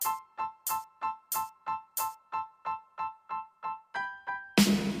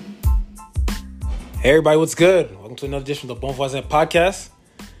Hey everybody, what's good? Welcome to another edition of the Bon Voisin podcast.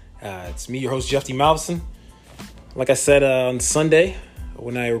 It's me, your host, Jeff D. Malvison. Like I said on Sunday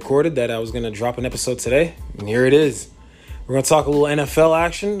when I recorded that I was going to drop an episode today, and here it is. We're going to talk a little NFL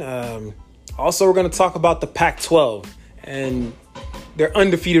action. Also, we're going to talk about the Pac-12 and their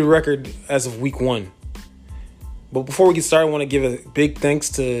undefeated record as of week 1. But before we get started, I want to give a big thanks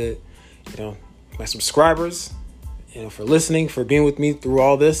to my subscribers, for listening, for being with me through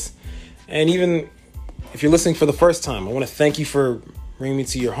all this, and even if you're listening for the first time, I want to thank you for bringing me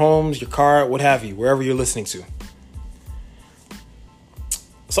to your homes, your car, what have you, wherever you're listening to.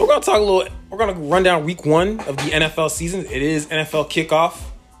 So we're going to run down week 1 of the NFL season. It is NFL Kickoff.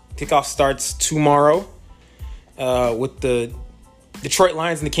 Kickoff starts tomorrow with the Detroit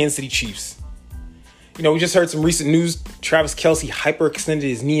Lions and the Kansas City Chiefs. We just heard some recent news. Travis Kelce hyperextended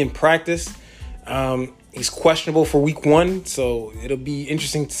his knee in practice. He's questionable for week 1, so it'll be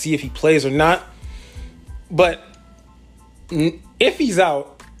interesting to see if he plays or not. But if he's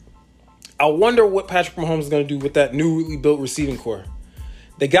out, I wonder what Patrick Mahomes is going to do with that newly built receiving core.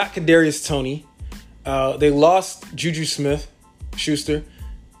 They got Kadarius Toney. They lost Juju Smith-Schuster.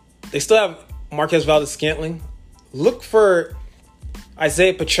 They still have Marquez Valdes-Scantling. Look for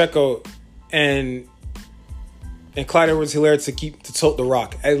Isaiah Pacheco and Clyde Edwards-Helaire to tote the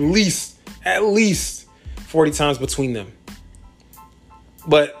rock. At least 40 times between them.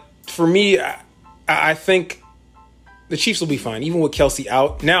 But for me, I think the Chiefs will be fine, even with Kelce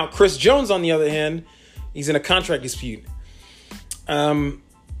out. Now, Chris Jones, on the other hand, he's in a contract dispute.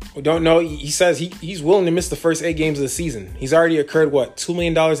 We don't know. He says he's willing to miss the first 8 games of the season. He's already incurred, $2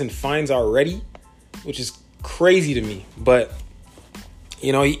 million in fines already, which is crazy to me. But,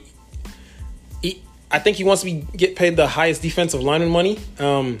 I think he wants to get paid the highest defensive lineman money.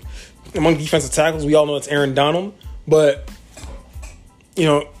 Among defensive tackles, we all know it's Aaron Donald. But,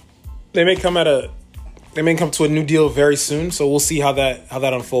 they may come to a new deal very soon, so we'll see how that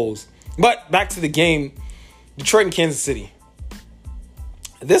unfolds. But back to the game, Detroit and Kansas City.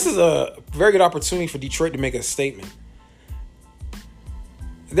 This is a very good opportunity for Detroit to make a statement.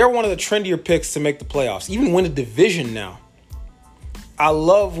 They're one of the trendier picks to make the playoffs, even win a division now. I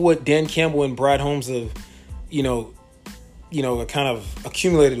love what Dan Campbell and Brad Holmes have, kind of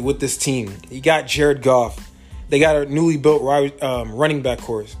accumulated with this team. You got Jared Goff. They got a newly built running back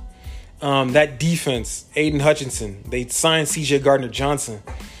course. That defense, Aiden Hutchinson. They signed C.J. Gardner-Johnson.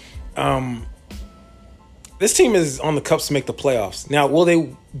 This team is on the cusp to make the playoffs. Now, will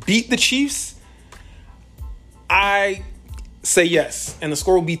they beat the Chiefs? I say yes, and the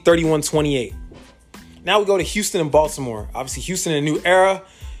score will be 31-28. Now we go to Houston and Baltimore. Obviously, Houston in a new era,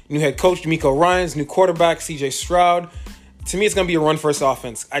 new head coach, DeMeco Ryans, new quarterback, C.J. Stroud. To me, it's going to be a run-first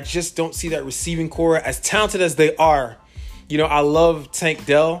offense. I just don't see that receiving core as talented as they are. I love Tank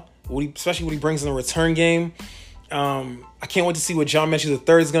Dell, especially what he brings in the return game. I can't wait to see what John Mechie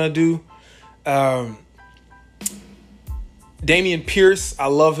III is going to do. Damian Pierce, I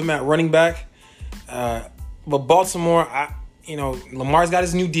love him at running back. But Baltimore, Lamar's got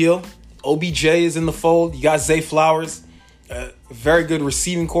his new deal. OBJ is in the fold. You got Zay Flowers. Very good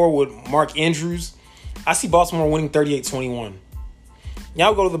receiving core with Mark Andrews. I see Baltimore winning 38-21. Now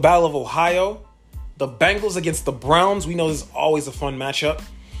we go to the Battle of Ohio. The Bengals against the Browns. We know this is always a fun matchup.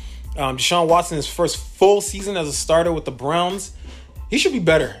 Deshaun Watson, his first full season as a starter with the Browns. He should be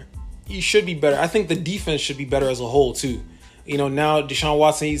better. I think the defense should be better as a whole, too. Now Deshaun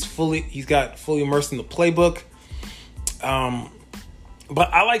Watson, he's got fully immersed in the playbook.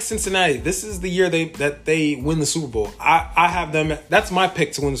 But I like Cincinnati. This is the year that they win the Super Bowl. I have them. That's my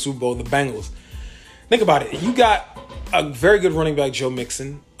pick to win the Super Bowl, the Bengals. Think about it. You got a very good running back, Joe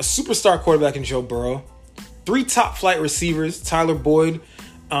Mixon, a superstar quarterback in Joe Burrow, 3 top flight receivers, Tyler Boyd,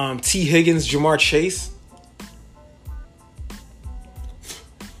 T. Higgins, Jamar Chase.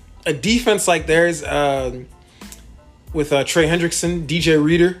 A defense like theirs with Trey Hendrickson, DJ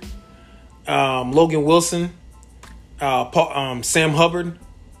Reader, Logan Wilson, Sam Hubbard.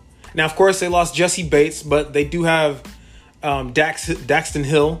 Now, of course, they lost Jesse Bates, but they do have Daxton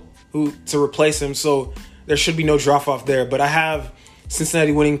Hill to replace him, so there should be no drop-off there. But I have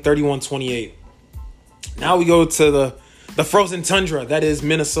Cincinnati winning 31-28. Now we go to the frozen tundra. That is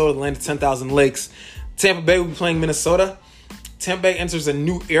Minnesota, the land of 10,000 lakes. Tampa Bay will be playing Minnesota. Tampa Bay enters a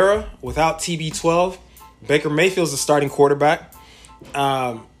new era without TB12. Baker Mayfield's the starting quarterback.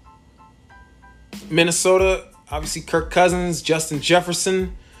 Minnesota, obviously Kirk Cousins, Justin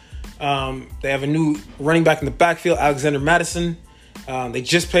Jefferson. They have a new running back in the backfield, Alexander Madison. They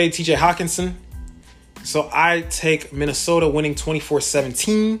just paid TJ Hawkinson. So I take Minnesota winning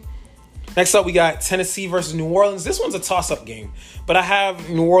 24-17. Next up, we got Tennessee versus New Orleans. This one's a toss-up game, but I have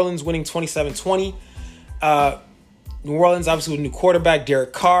New Orleans winning 27-20. New Orleans, obviously, with a new quarterback,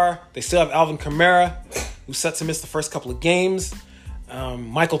 Derek Carr. They still have Alvin Kamara, who's set to miss the first couple of games.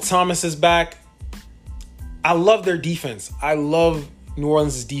 Michael Thomas is back. I love their defense. I love New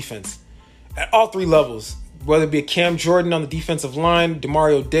Orleans' defense at all three levels, whether it be a Cam Jordan on the defensive line,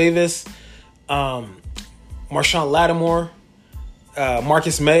 Demario Davis, Marshawn Lattimore,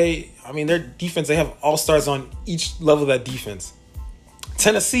 Marcus May. I mean, their defense, they have all-stars on each level of that defense.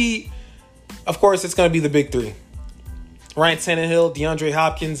 Tennessee, of course, it's going to be the big three. Ryan Tannehill, DeAndre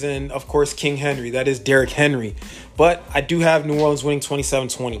Hopkins, and, of course, King Henry. That is Derrick Henry. But I do have New Orleans winning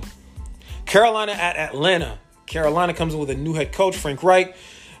 27-20. Carolina at Atlanta. Carolina comes in with a new head coach, Frank Reich.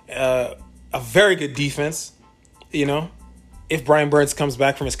 A very good defense, if Brian Burns comes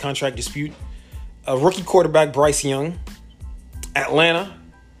back from his contract dispute. A rookie quarterback, Bryce Young. Atlanta,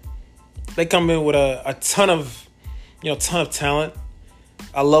 they come in with a ton of talent.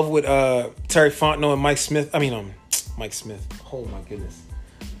 I love what Terry Fontenot and Mike Smith. Oh my goodness.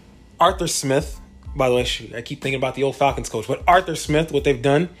 Arthur Smith. By the way, I keep thinking about the old Falcons coach, but Arthur Smith, what they've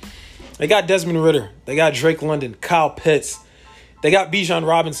done. They got Desmond Ridder. They got Drake London, Kyle Pitts. They got Bijan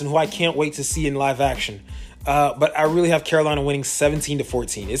Robinson, who I can't wait to see in live action. But I really have Carolina winning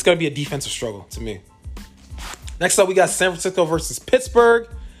 17-14. It's going to be a defensive struggle to me. Next up, we got San Francisco versus Pittsburgh.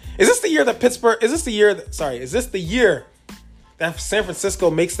 Is this the year that San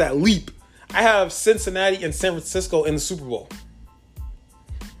Francisco makes that leap? I have Cincinnati and San Francisco in the Super Bowl.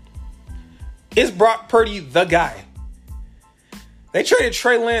 Is Brock Purdy the guy? They traded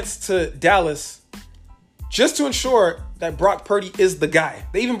Trey Lance to Dallas just to ensure that Brock Purdy is the guy.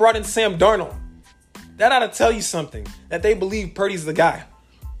 They even brought in Sam Darnold. That ought to tell you something, that they believe Purdy's the guy.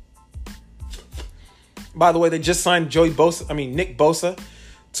 By the way, they just signed Nick Bosa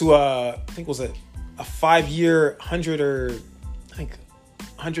to I think it was a 5-year,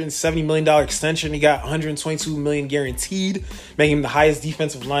 $170 million extension. He got $122 million guaranteed, making him the highest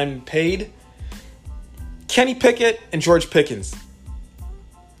defensive lineman paid. Kenny Pickett and George Pickens.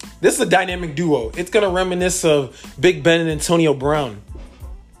 This is a dynamic duo. It's going to reminisce of Big Ben and Antonio Brown.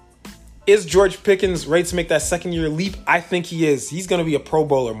 Is George Pickens ready to make that second-year leap? I think he is. He's going to be a Pro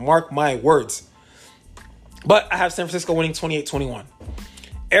Bowler. Mark my words. But I have San Francisco winning 28-21.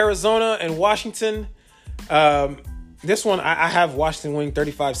 Arizona and Washington. This one, I have Washington winning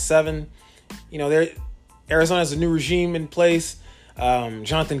 35-7. Arizona has a new regime in place.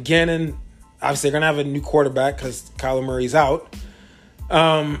 Jonathan Gannon. Obviously, they're going to have a new quarterback because Kyler Murray's out.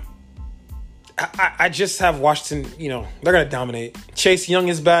 I just have Washington, they're going to dominate. Chase Young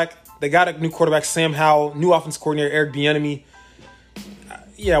is back. They got a new quarterback, Sam Howell. New offense coordinator, Eric Bieniemy.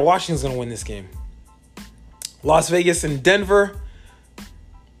 Washington's going to win this game. Las Vegas and Denver.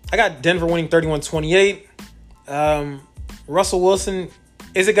 I got Denver winning 31-28. Russell Wilson,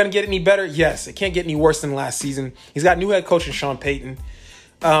 is it going to get any better? Yes. It can't get any worse than last season. He's got new head coach in Sean Payton.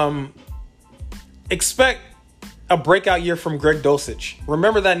 Expect a breakout year from Greg Dulcich.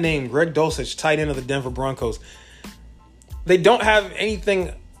 Remember that name, Greg Dulcich, tight end of the Denver Broncos. They don't have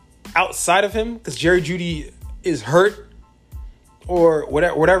anything outside of him because Jerry Jeudy is hurt or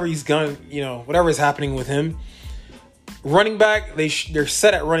whatever he's gone, whatever is happening with him. Running back, they're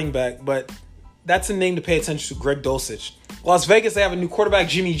set at running back, but that's a name to pay attention to, Greg Dulcich. Las Vegas, they have a new quarterback,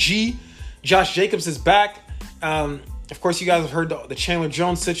 Jimmy G. Josh Jacobs is back. Of course, you guys have heard the Chandler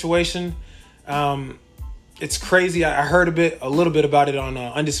Jones situation. It's crazy. I heard a little bit about it on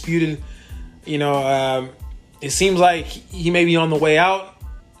Undisputed. It seems like he may be on the way out.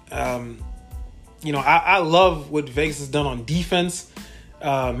 I love what Vegas has done on defense.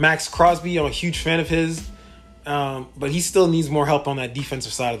 Max Crosby, I'm a huge fan of his. But he still needs more help on that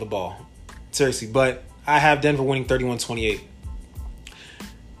defensive side of the ball. Seriously. But I have Denver winning 31-28.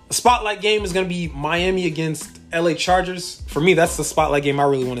 The spotlight game is going to be Miami against LA Chargers. For me, that's the spotlight game I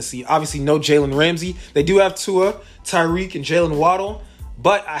really want to see. Obviously, no Jalen Ramsey. They do have Tua, Tyreek, and Jalen Waddle.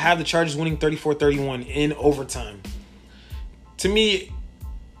 But I have the Chargers winning 34-31 in overtime. To me,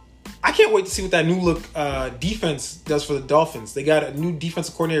 I can't wait to see what that new look defense does for the Dolphins. They got a new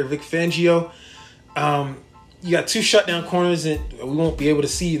defensive coordinator, Vic Fangio. You got 2 shutdown corners that we won't be able to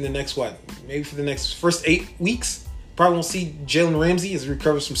see in the next, maybe for the first 8 weeks. Probably won't see Jalen Ramsey as he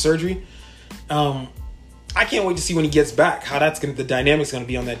recovers from surgery. I can't wait to see when he gets back how the dynamics going to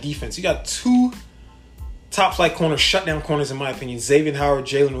be on that defense. You got 2 top flight corners, shutdown corners in my opinion. Xavier Howard,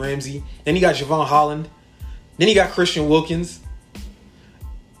 Jalen Ramsey. Then you got Javon Holland. Then you got Christian Wilkins.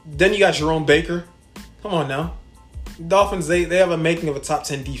 Then you got Jerome Baker. Come on now. Dolphins, they have a making of a top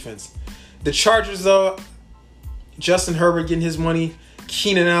 10 defense. The Chargers, though, Justin Herbert getting his money.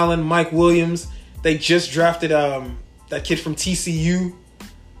 Keenan Allen, Mike Williams. They just drafted that kid from TCU.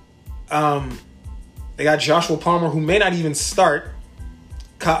 They They got Joshua Palmer, who may not even start.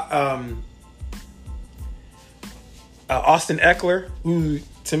 Austin Eckler, who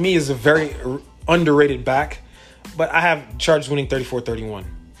to me is a very underrated back. But I have Chargers winning 34-31.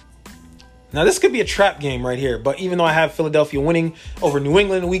 Now, this could be a trap game right here. But even though I have Philadelphia winning over New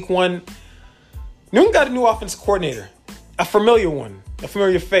England in week 1, New England got a new offensive coordinator. A familiar one. A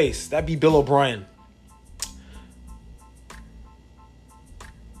familiar face. That'd be Bill O'Brien.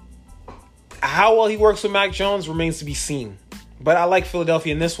 How well he works with Mac Jones remains to be seen. But I like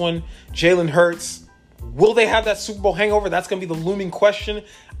Philadelphia in this one. Jalen Hurts. Will they have that Super Bowl hangover? That's going to be the looming question.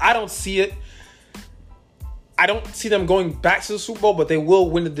 I don't see it. I don't see them going back to the Super Bowl, but they will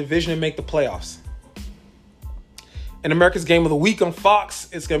win the division and make the playoffs. In America's Game of the Week on Fox,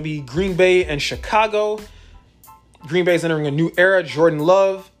 it's going to be Green Bay and Chicago. Green Bay is entering a new era. Jordan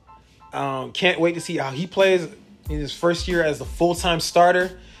Love. Can't wait to see how he plays in his first year as the full-time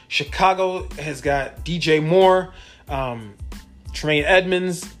starter. Chicago has got DJ Moore, Tremaine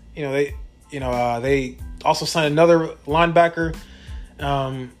Edmonds. They also signed another linebacker.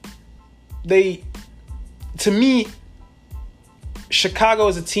 To me, Chicago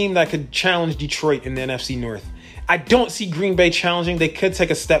is a team that could challenge Detroit in the NFC North. I don't see Green Bay challenging. They could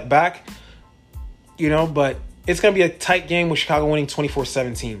take a step back, but it's going to be a tight game with Chicago winning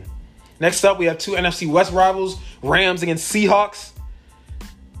 24-17. Next up, we have two NFC West rivals, Rams against Seahawks.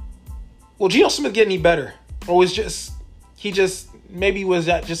 Will Geno Smith get any better? Or was maybe was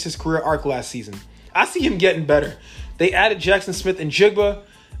that just his career arc last season? I see him getting better. They added Jackson Smith and Jigba.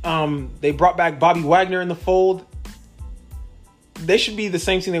 They brought back Bobby Wagner in the fold. They should be the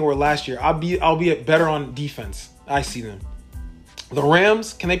same team they were last year. Albeit better on defense. I see them. The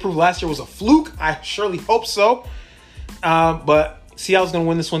Rams, can they prove last year was a fluke? I surely hope so. But Seattle's going to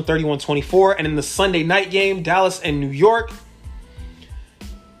win this one 31-24. And in the Sunday night game, Dallas and New York.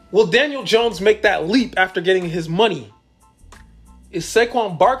 Will Daniel Jones make that leap after getting his money? Is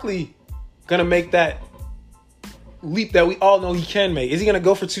Saquon Barkley going to make that leap that we all know he can make? Is he going to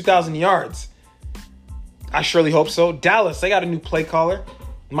go for 2,000 yards? I surely hope so. Dallas, they got a new play caller,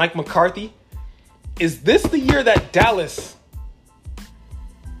 Mike McCarthy. Is this the year that Dallas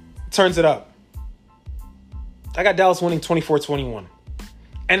turns it up? I got Dallas winning 24-21.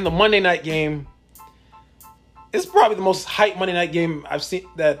 And in the Monday night game, it's probably the most hyped Monday night game I've seen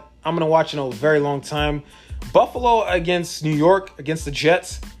that I'm going to watch in a very long time. Buffalo against New York, against the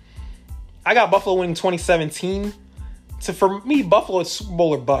Jets. I got Buffalo winning 2017. So for me, Buffalo is Super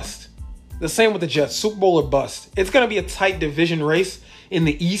Bowl or bust. The same with the Jets, Super Bowl or bust. It's going to be a tight division race in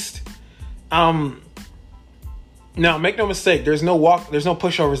the East. Now, make no mistake, there's no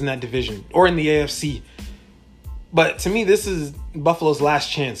pushovers in that division or in the AFC. But to me, this is Buffalo's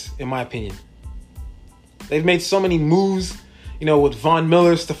last chance, in my opinion. They've made so many moves, with Von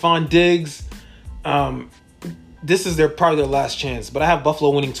Miller, Stephon Diggs. This is probably their last chance. But I have Buffalo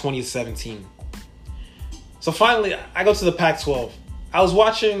winning 20-17. So finally, I go to the Pac-12. I was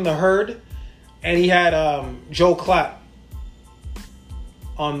watching The Herd, and he had Joe Clapp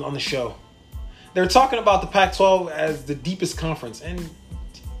on the show. They were talking about the Pac-12 as the deepest conference. And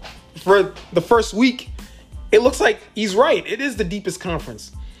for the first week, it looks like he's right. It is the deepest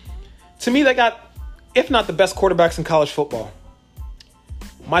conference. To me, they got, if not the best quarterbacks in college football.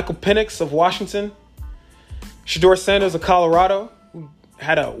 Michael Penix of Washington. Shedeur Sanders of Colorado, who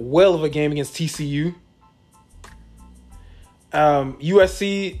had a whale of a game against TCU.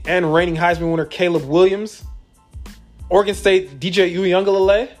 USC and reigning Heisman winner Caleb Williams. Oregon State DJ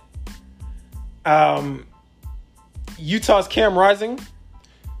Uiagalelei. Utah's Cam Rising,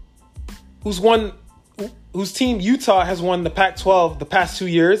 whose team Utah has won the Pac-12 the past 2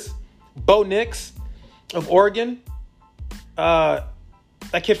 years. Bo Nix of Oregon.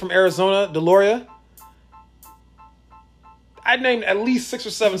 That kid from Arizona, DeLoria. I'd name at least 6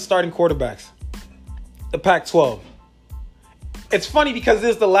 or 7 starting quarterbacks. The Pac-12. It's funny because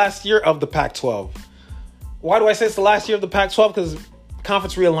this is the last year of the Pac-12. Why do I say it's the last year of the Pac-12? Because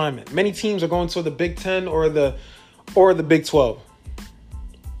conference realignment. Many teams are going to the Big Ten or the Big 12.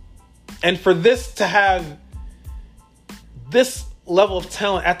 And for this to have this level of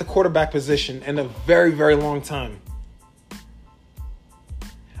talent at the quarterback position in a very, very long time,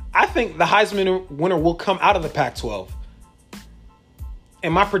 I think the Heisman winner will come out of the Pac-12.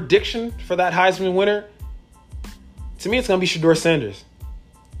 And my prediction for that Heisman winner, to me, it's going to be Shedeur Sanders.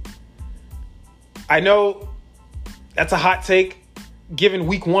 I know that's a hot take given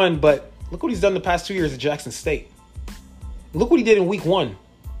week 1, but look what he's done the past 2 years at Jackson State. Look what he did in week 1.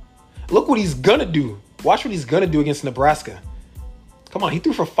 Look what he's going to do. Watch what he's going to do against Nebraska. Come on, he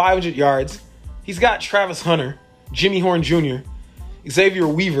threw for 500 yards. He's got Travis Hunter, Jimmy Horn Jr., Xavier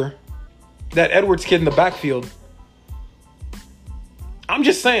Weaver, that Edwards kid in the backfield. I'm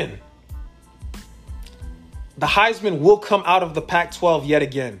just saying, the Heisman will come out of the Pac-12 yet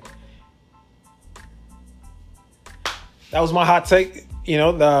again. That was my hot take.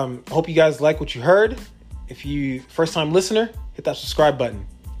 Hope you guys like what you heard. If you first-time listener, hit that subscribe button.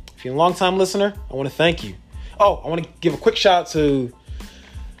 If you're a long-time listener, I want to thank you. Oh, I want to give a quick shout out to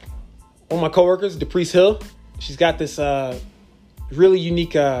one of my coworkers, Depreece Hill. She's got this really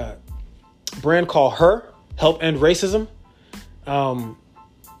unique brand called Help End Racism. I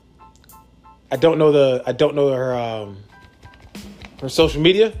don't know her social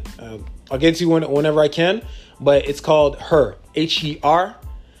media. I'll get to you whenever I can, but it's called Her, Her.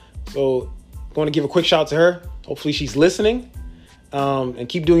 So I'm going to give a quick shout out to her. Hopefully she's listening, and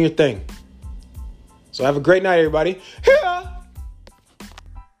keep doing your thing. So have a great night, everybody.